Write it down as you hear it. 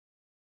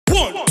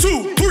1,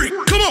 2, 3,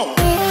 come on!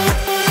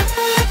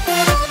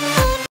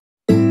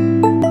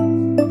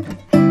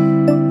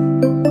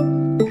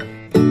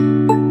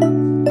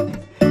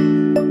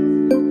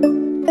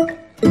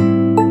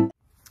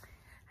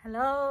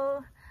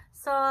 Hello.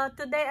 So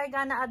today I'm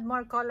gonna add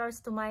more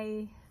colors to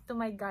my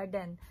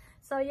garden.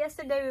 So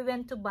yesterday we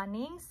went to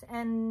Bunnings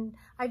and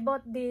I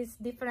bought these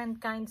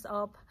different kinds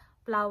of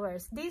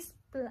flowers. This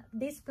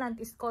plant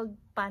is called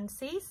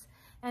pansies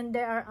and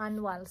they are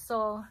annual.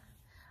 So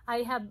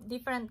I have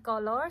different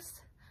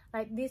colors.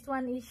 Like this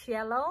one is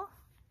yellow.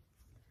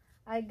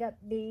 I got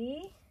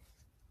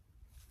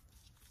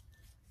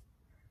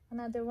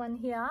another one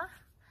here.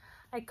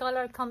 A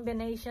color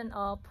combination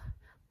of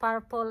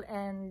purple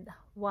and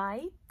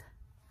white.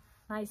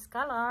 Nice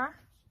color.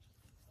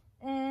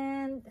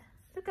 And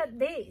look at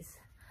this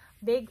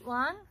big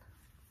one.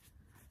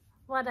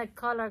 What a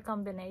color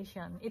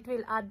combination. It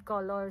will add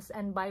colors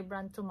and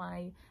vibrant to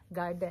my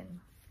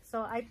garden.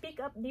 So I pick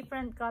up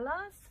different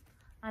colors.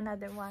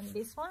 Another one,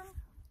 this one.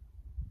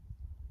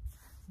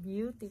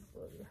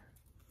 Beautiful.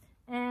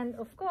 And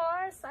of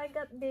course I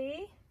got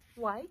the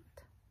white.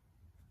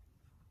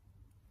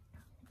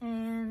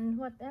 And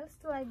what else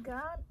do I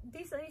got?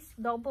 This is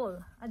double,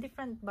 a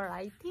different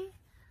variety.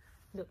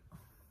 Look,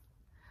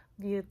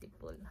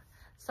 beautiful.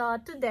 So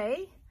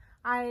today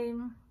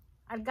I'm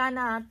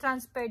gonna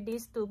transfer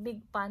this to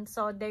big pots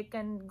so they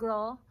can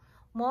grow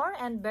more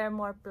and bear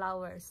more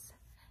flowers.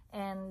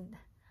 And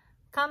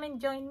come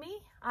and join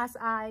me as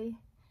I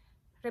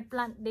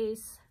replant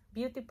these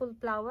beautiful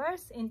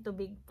flowers into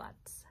big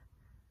pots.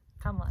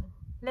 Come on,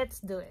 let's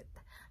do it.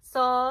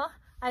 So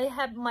I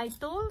have my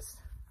tools.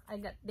 I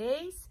got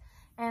these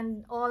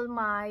and all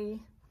my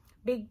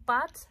big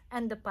pots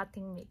and the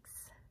potting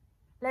mix.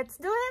 Let's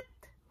do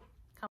it.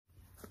 Come,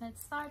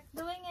 let's start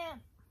doing it.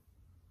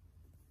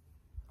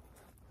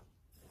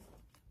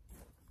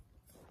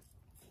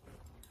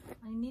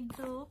 I need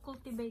to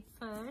cultivate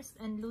first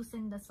and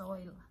loosen the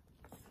soil.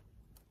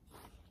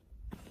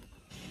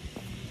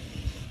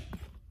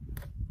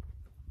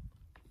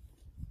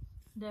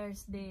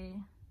 There's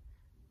the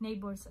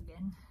neighbors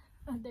again.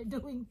 They're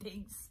doing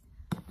things.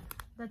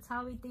 That's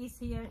how it is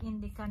here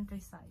in the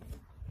countryside.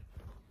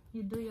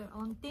 You do your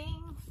own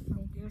thing,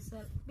 make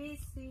yourself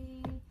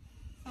busy.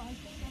 So I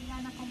think I'm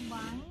gonna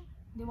combine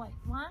the white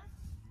one.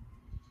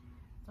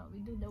 So we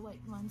do the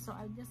white one. So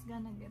I'm just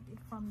gonna get it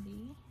from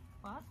the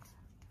pot.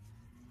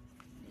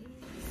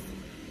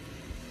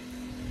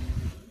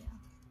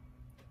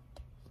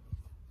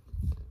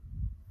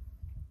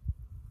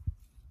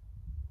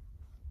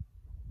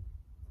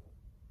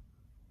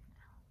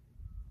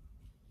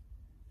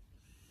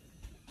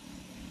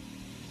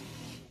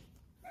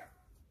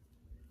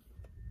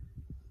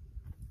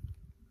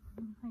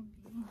 I'll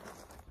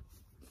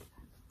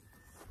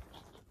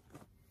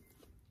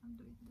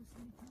do it the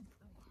same time.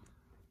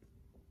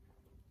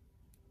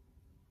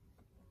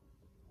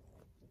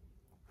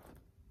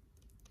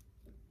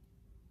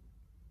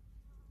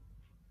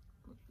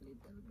 Put a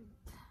little bit.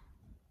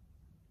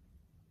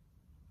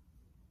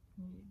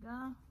 There you go.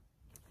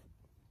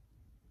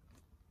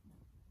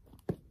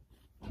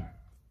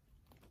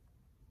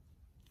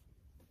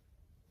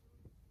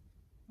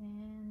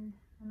 And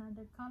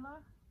another color,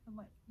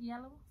 about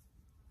yellow.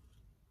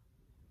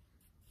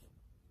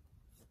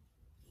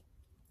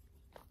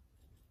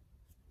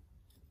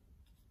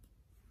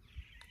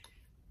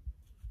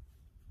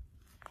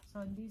 So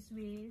this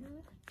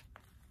will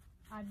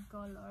add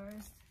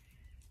colors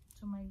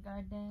to my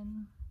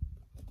garden.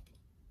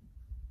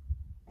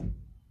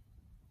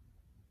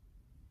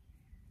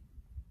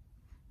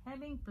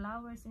 Having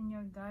flowers in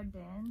your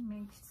garden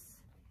makes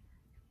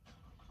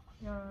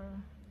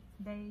your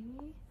day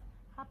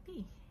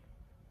happy.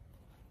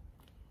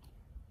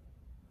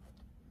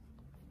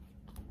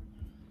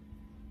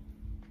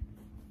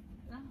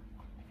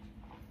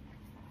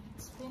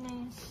 It's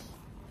finished.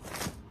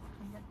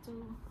 I got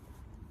to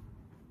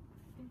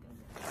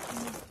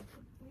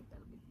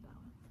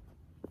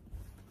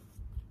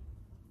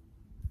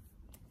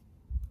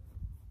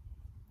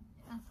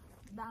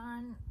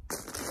done.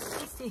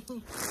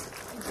 Easy.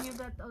 If you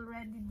got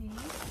already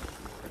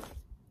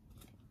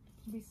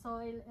the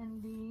soil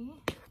and the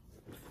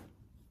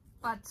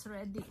pots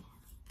ready.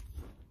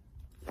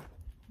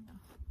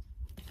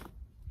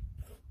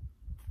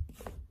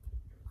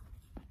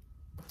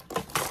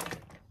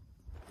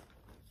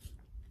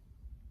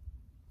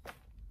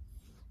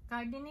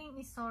 Gardening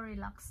is so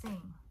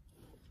relaxing.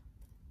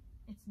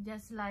 It's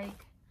just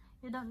like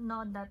you don't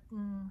know that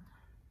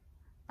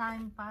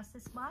time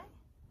passes by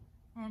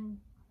and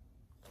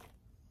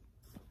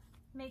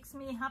makes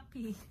me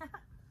happy.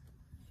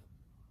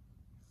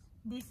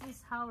 This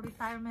is how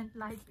retirement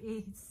life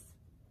is.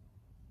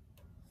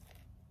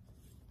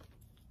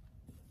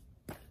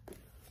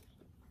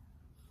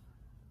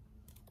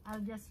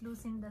 I'll just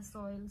loosen the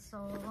soil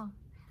so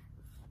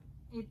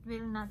it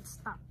will not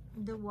stop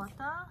the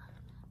water,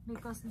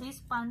 because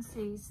these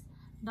pansies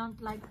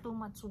don't like too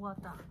much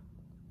water.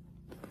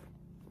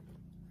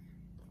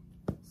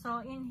 So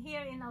in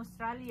here in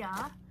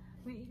Australia,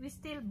 we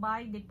still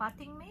buy the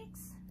potting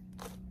mix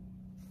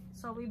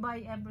So we buy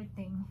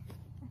everything.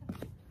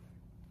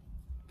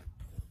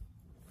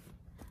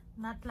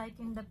 Not like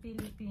in the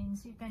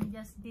Philippines, you can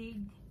just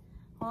dig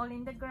hole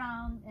in the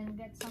ground and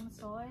get some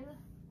soil,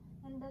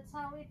 and that's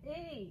how it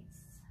is.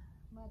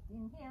 But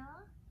in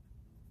here,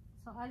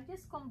 so I'll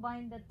just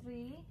combine the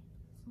 3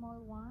 small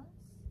ones.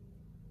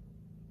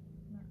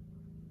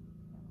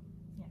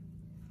 Yeah.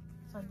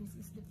 So this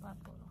is the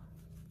purple.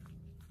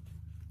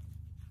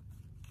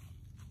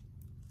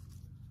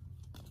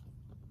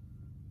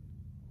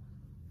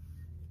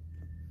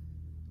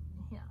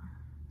 Yeah.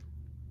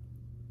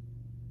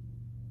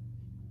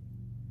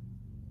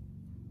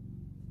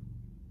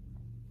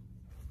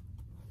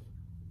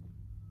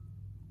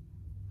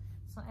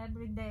 So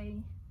every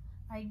day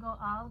I go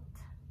out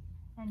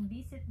and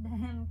visit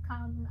them,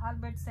 count.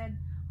 Albert said,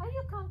 "Are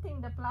you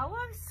counting the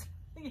flowers?"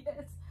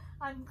 Yes,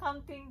 I'm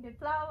counting the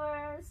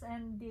flowers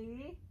and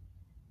the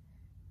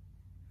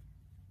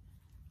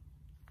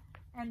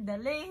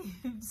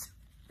leaves.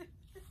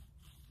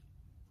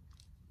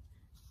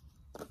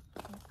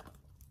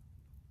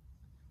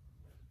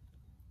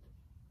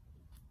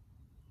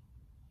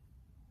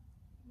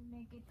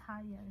 Make it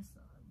higher so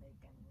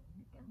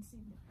you can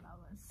see the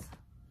flowers.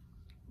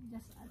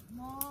 Just add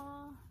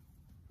more.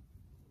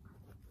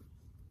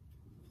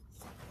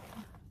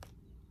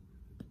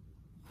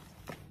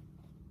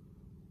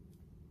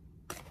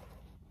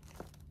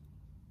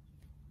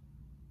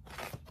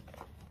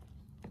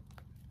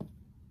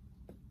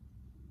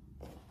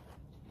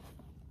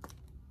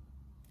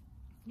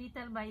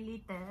 Little by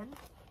little,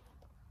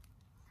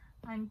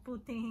 I'm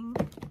putting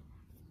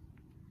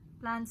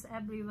plants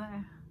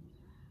everywhere.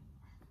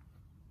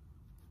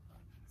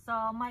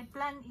 So my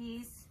plan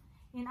is,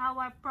 in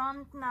our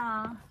front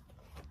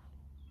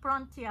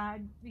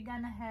yard, we're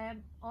gonna have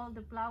all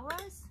the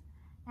flowers,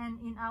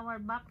 and in our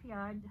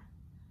backyard,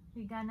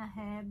 we're gonna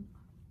have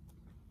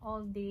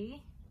all the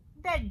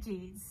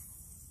veggies.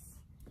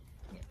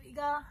 Here we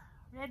go.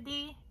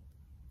 Ready?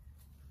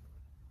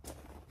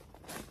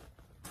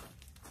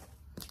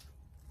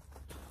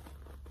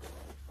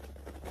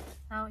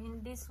 Now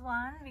in this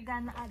one, we're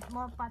gonna add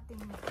more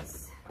potting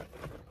mix.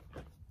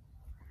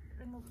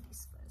 Remove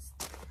this first.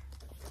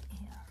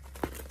 Here.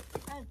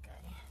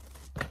 Okay.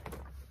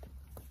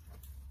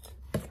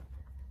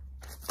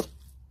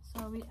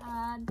 So we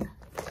add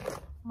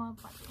more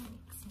potting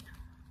mix here.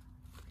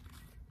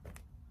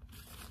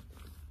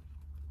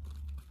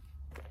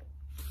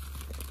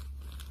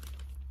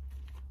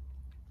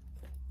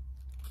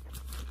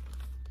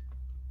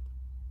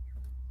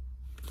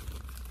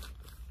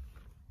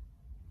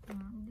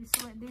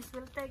 This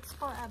will take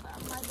forever. I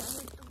don't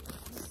need to do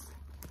this.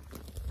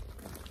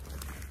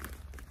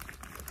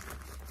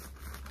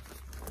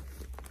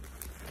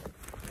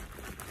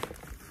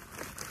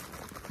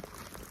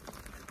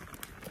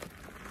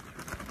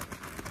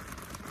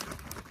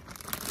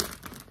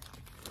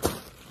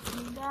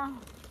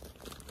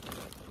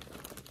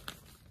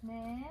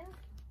 Then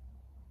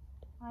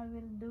I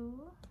will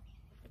do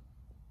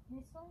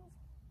this one,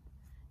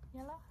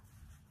 yellow.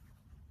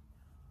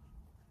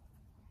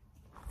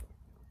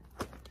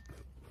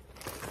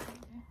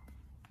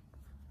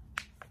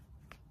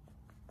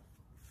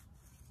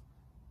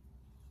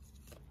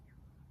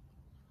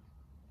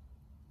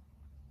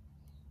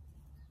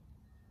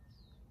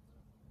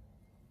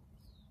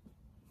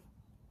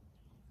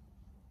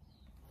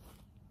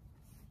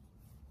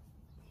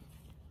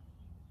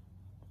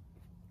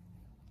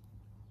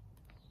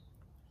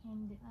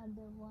 And the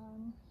other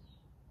one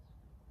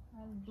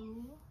I'll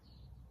do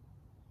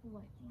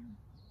white one.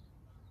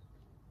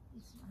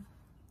 This one.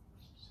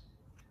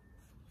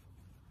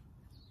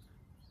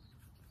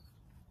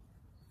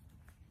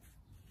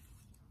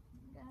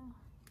 Go.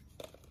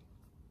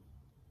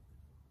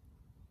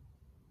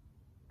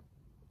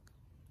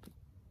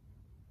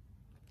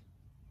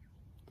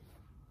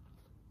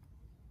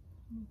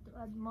 Need to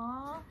add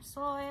more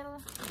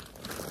soil,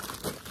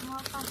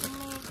 more potting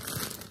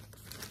mix.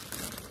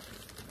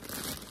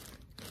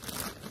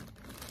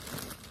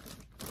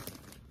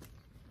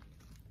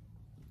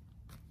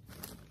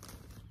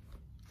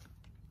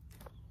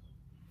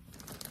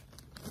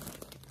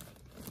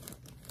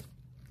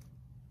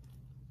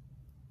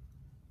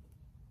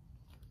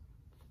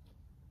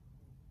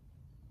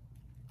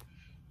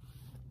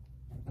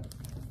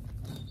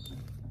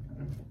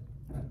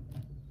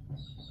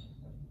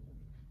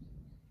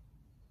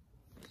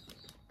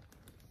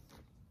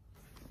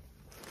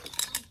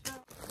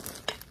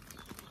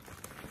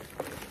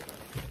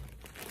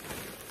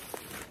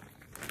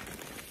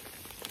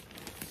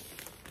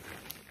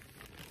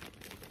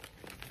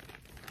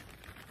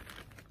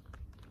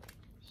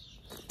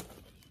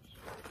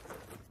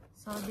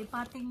 So the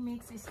potting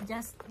mix is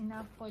just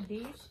enough for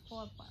these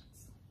 4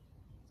 pots.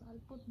 So I'll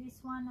put this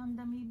one on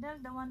the middle,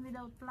 the one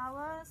without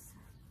flowers.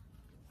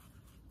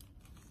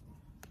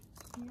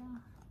 Yeah,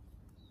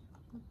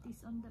 put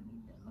this on the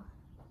middle.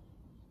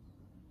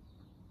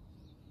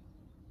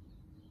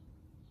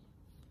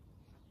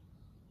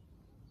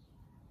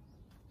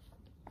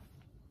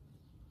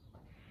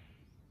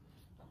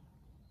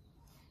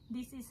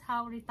 This is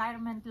how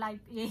retirement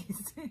life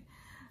is.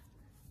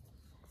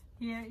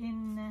 here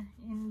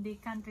in the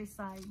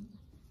countryside.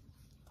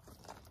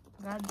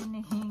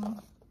 Gardening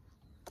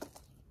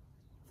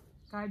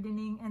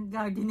and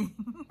gardening.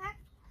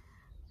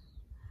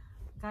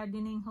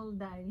 Gardening whole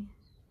day.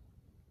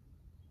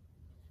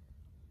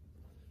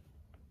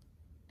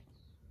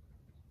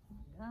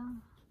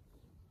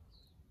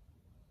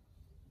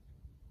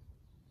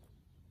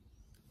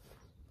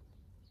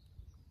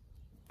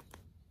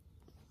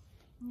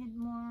 Need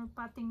more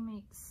potting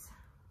mix.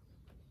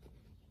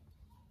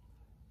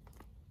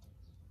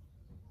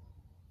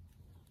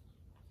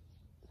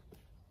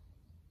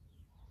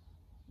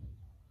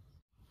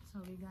 So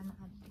we're gonna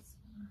add this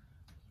one.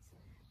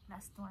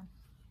 Last one.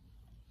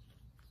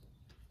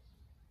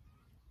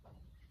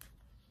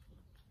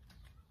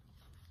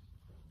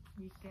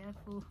 Be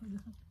careful.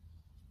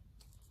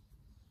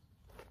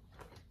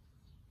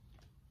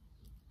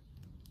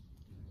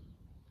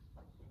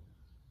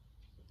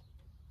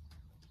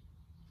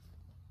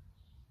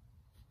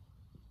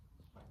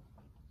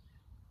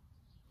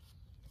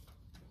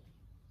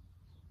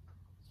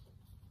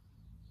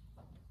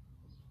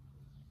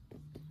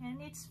 And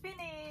it's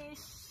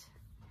finished.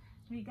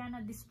 We're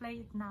gonna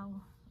display it now,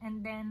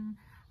 and then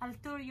I'll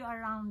tour you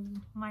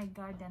around my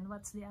garden.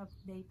 What's the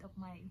update of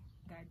my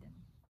garden?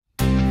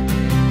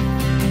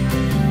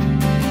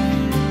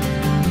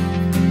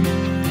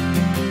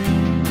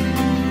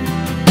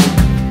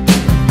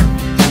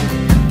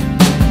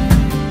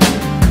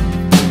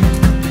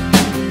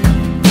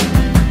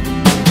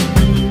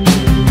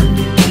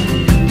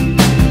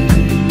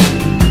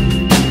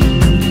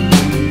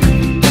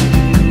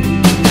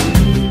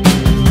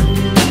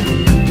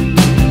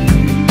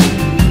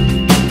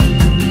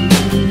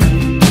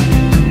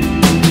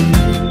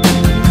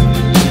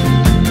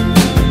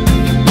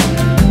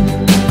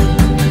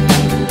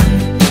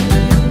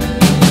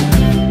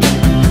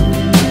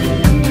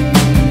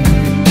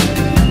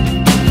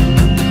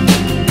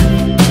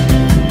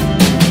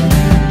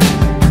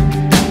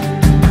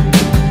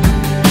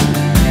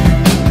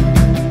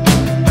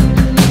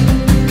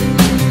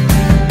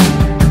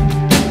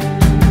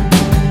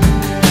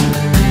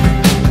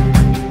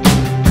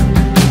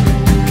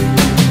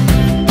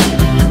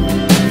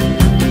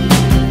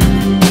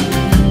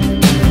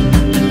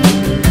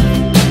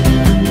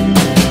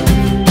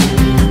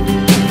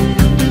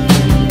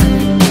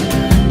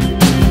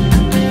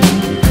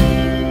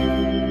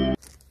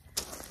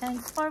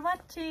 Thanks for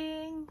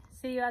watching.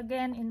 See you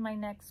again in my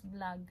next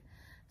vlog.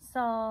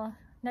 So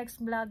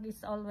next vlog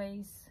is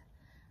always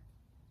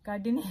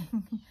gardening.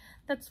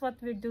 That's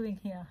what we're doing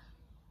here.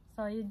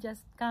 So you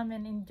just come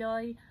and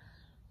enjoy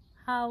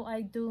how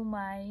I do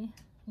my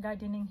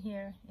gardening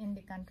here in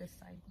the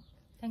countryside.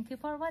 Thank you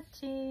for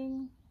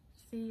watching.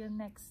 See you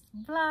next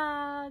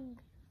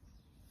vlog.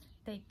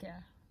 Take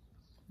care.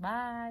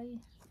 Bye.